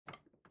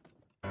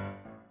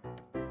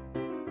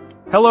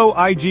Hello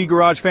IG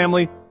Garage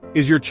family,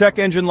 is your check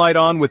engine light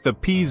on with the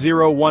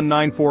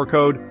P0194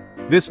 code?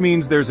 This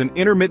means there's an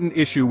intermittent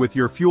issue with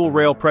your fuel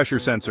rail pressure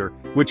sensor,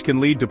 which can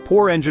lead to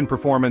poor engine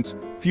performance,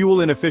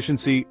 fuel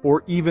inefficiency,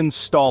 or even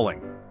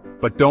stalling.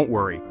 But don't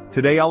worry,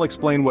 today I'll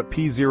explain what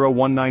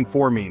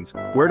P0194 means,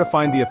 where to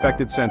find the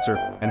affected sensor,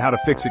 and how to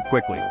fix it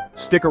quickly.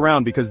 Stick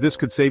around because this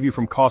could save you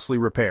from costly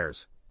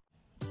repairs.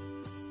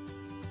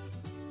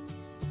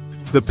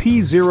 The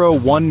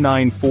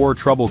P0194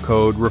 trouble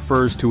code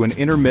refers to an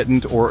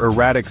intermittent or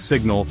erratic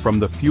signal from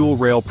the fuel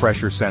rail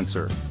pressure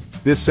sensor.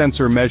 This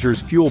sensor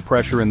measures fuel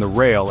pressure in the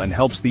rail and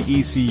helps the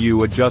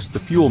ECU adjust the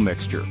fuel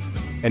mixture.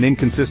 An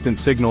inconsistent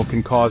signal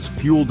can cause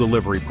fuel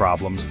delivery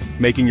problems,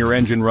 making your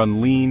engine run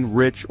lean,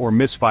 rich, or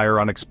misfire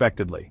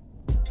unexpectedly.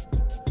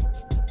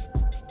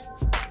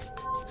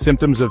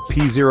 Symptoms of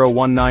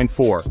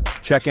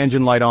P0194: check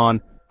engine light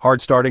on,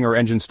 hard starting or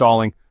engine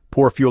stalling,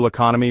 poor fuel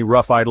economy,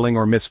 rough idling,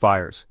 or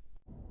misfires.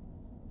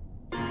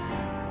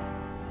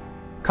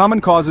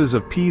 Common causes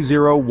of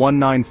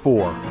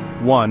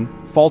P0194: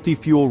 1. Faulty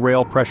fuel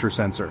rail pressure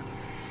sensor.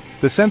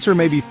 The sensor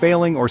may be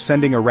failing or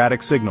sending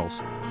erratic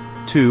signals.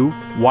 2.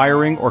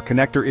 Wiring or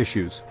connector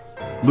issues.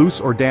 Loose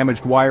or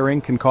damaged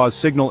wiring can cause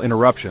signal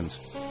interruptions.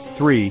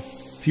 3.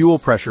 Fuel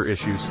pressure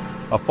issues.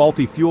 A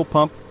faulty fuel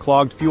pump,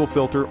 clogged fuel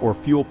filter, or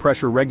fuel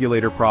pressure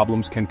regulator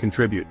problems can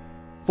contribute.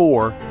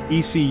 4.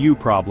 ECU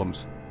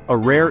problems. A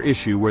rare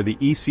issue where the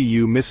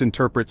ECU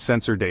misinterprets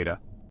sensor data.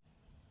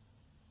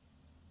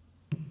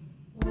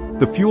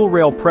 The fuel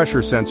rail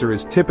pressure sensor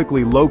is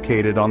typically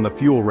located on the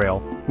fuel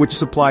rail, which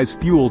supplies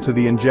fuel to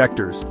the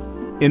injectors.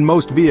 In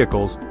most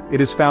vehicles,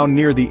 it is found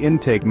near the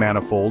intake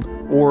manifold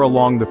or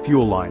along the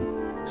fuel line.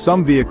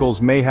 Some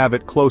vehicles may have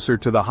it closer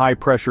to the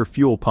high-pressure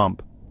fuel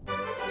pump.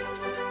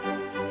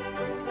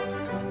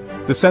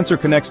 The sensor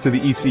connects to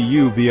the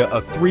ECU via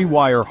a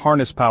 3-wire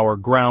harness power,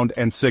 ground,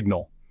 and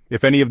signal.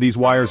 If any of these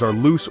wires are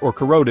loose or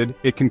corroded,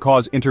 it can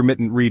cause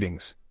intermittent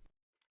readings.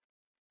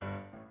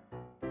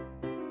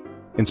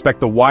 Inspect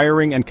the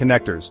wiring and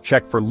connectors.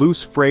 Check for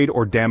loose, frayed,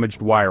 or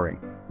damaged wiring.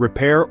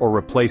 Repair or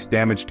replace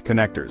damaged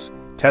connectors.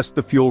 Test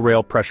the fuel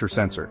rail pressure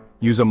sensor.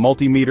 Use a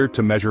multimeter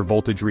to measure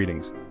voltage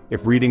readings.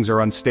 If readings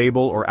are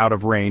unstable or out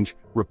of range,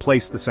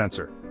 replace the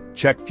sensor.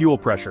 Check fuel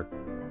pressure.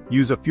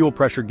 Use a fuel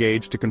pressure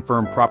gauge to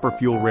confirm proper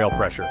fuel rail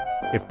pressure.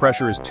 If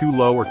pressure is too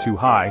low or too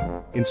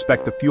high,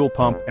 inspect the fuel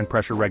pump and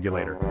pressure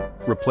regulator.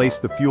 Replace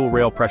the fuel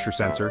rail pressure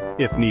sensor,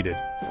 if needed.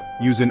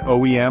 Use an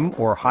OEM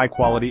or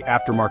high-quality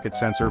aftermarket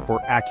sensor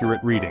for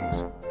accurate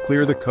readings.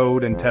 Clear the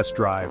code and test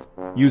drive.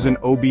 Use an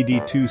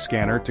obd2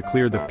 scanner to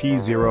clear the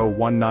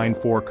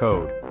P0194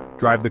 code.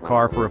 Drive the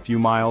car for a few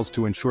miles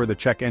to ensure the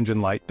check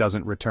engine light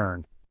doesn't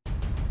return.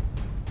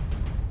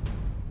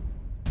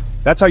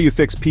 That's how you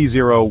fix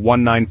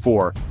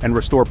P0194 and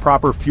restore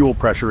proper fuel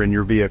pressure in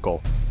your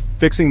vehicle.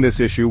 Fixing this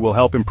issue will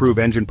help improve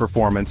engine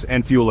performance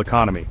and fuel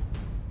economy.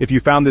 If you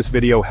found this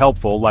video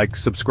helpful, like,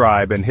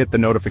 subscribe, and hit the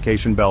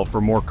notification bell for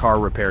more car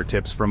repair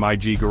tips from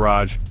IG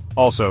Garage.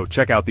 Also,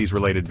 check out these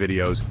related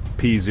videos: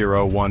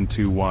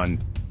 P0121,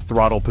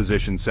 throttle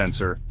position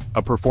sensor,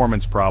 a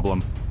performance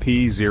problem;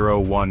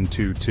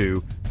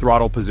 P0122,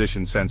 throttle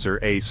position sensor,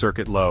 a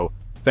circuit low.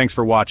 Thanks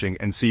for watching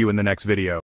and see you in the next video.